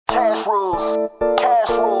rules, cash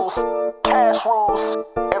rules, cash rules.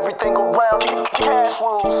 Everything around you, cash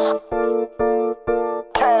rules,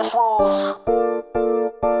 cash rules,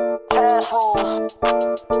 cash rules,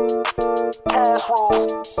 cash rules.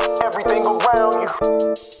 Everything around you,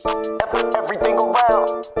 everything around,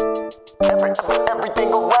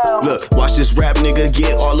 everything around. Look, watch this rap nigga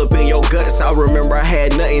get all up in your guts. I remember I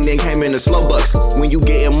had nothing, then came in the slow bucks. When you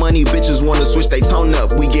getting money, bitches wanna switch they tone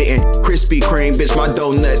up. We getting Krispy Kream, bitch, my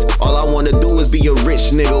donuts. All I wanna do is be a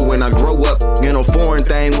rich nigga when I grow up. Ain't no foreign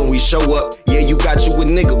thing when we show up. Yeah, you got you a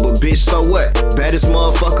nigga, but bitch, so what? Baddest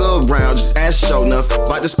motherfucker around, just ask show enough.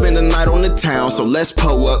 About to spend the night on the town, so let's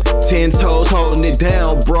pull up. 10 toes holding it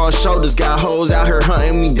down, broad shoulders. Got hoes out here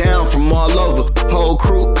hunting me down from all over. Whole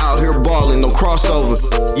crew out here ballin', no crossover.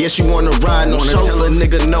 Yeah, she wanna ride, no chauffeur. Tell a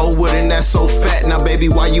nigga no wood and that's so fat. Now baby,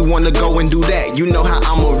 why you wanna go and do that? You know how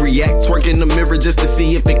I'ma react. Twerk in the mirror just to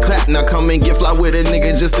see if it clap. Now come and get fly with a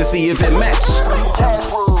nigga just to see if it match.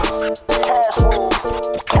 Cash rules, cash rules,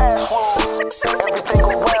 cash rules. Everything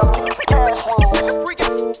around you, cash rules.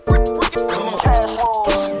 Come on. Cash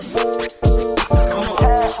rules,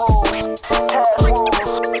 cash rules,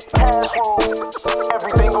 cash rules, cash rules.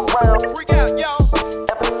 Everything around, everything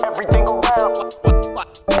around,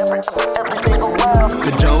 everything around.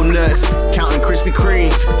 The donuts, counting Krispy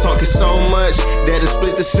Kream, talking so much that it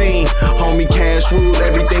split the scene. Homie, cash rule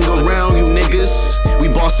everything around you niggas. We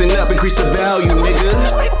bossing up, increase the value, nigga.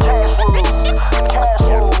 Cash rules, cash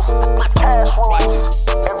rules, cash rules.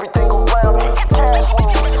 Everything around you, cash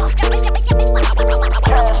rules, cash rules,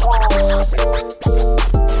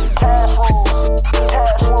 cash rules,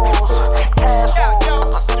 cash rules, cash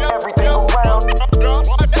rules. Everything around,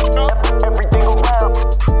 everything around,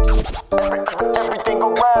 everything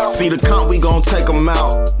around. See the comp, we gon' take them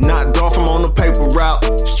out. Knocked off, I'm on the paper route.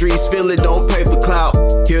 Streets feel it, don't pay for clout.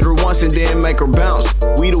 Hit her once and then make her bounce.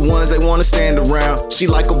 We the ones they wanna stand around. She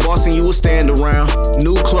like a boss and you will stand around.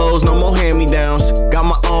 New clothes, no more hand-me-downs. Got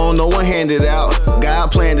my own, no one handed out.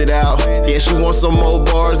 God planned it out. Yeah, she wants some more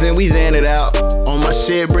bars, then we zan it out. On my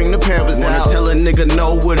shit, bring the Pampers out. Wanna tell a nigga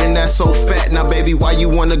no wood and that's so fat. Now baby, why you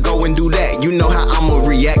wanna go and do that? You know how I'ma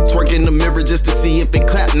react. Twerk in the mirror just to see if it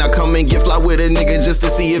clap. Now come and get fly with a nigga just to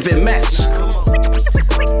see if it match.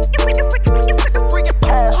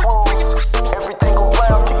 Cash rules, everything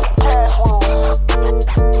around you, cash rules.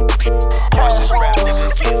 Cash rules,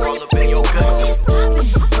 Get all up in your guts.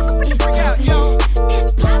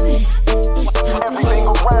 everything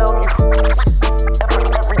around you,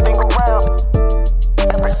 everything around,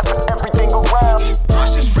 everything around.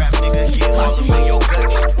 Watch this rap nigga get all up in your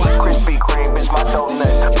guts. Krispy Kream, bitch, my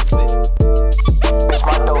donuts. Bitch,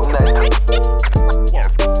 my donuts.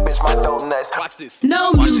 Bitch, my donuts. Watch this.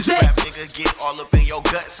 No Watch music. this rap nigga get all up in your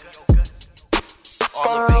guts.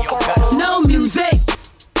 All up in your guts. No music.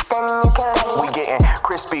 We getting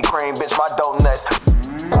Krispy Kream, bitch, my donuts.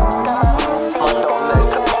 My donuts.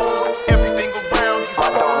 Everything around you. My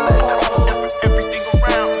donuts. Everything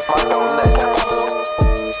around. My donuts.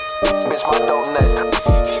 Bitch, my donuts.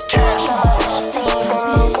 Cash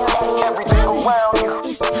rules. Everything around you.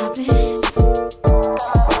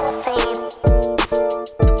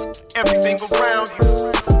 Everything around you.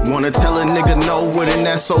 Wanna tell a nigga no wood and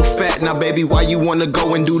that's so fat. Now baby, why you wanna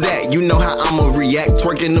go and do that? You know how I'ma react.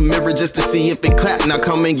 Twerk in the mirror just to see if it clap. Now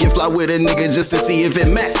come and get fly with a nigga just to see if it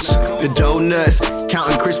match. The donuts,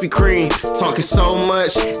 counting Krispy Kream, talking so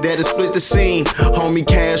much that it split the scene. Homie,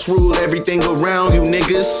 cash rule everything around you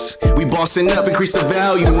niggas. We bossing up, increase the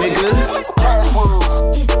value, nigga.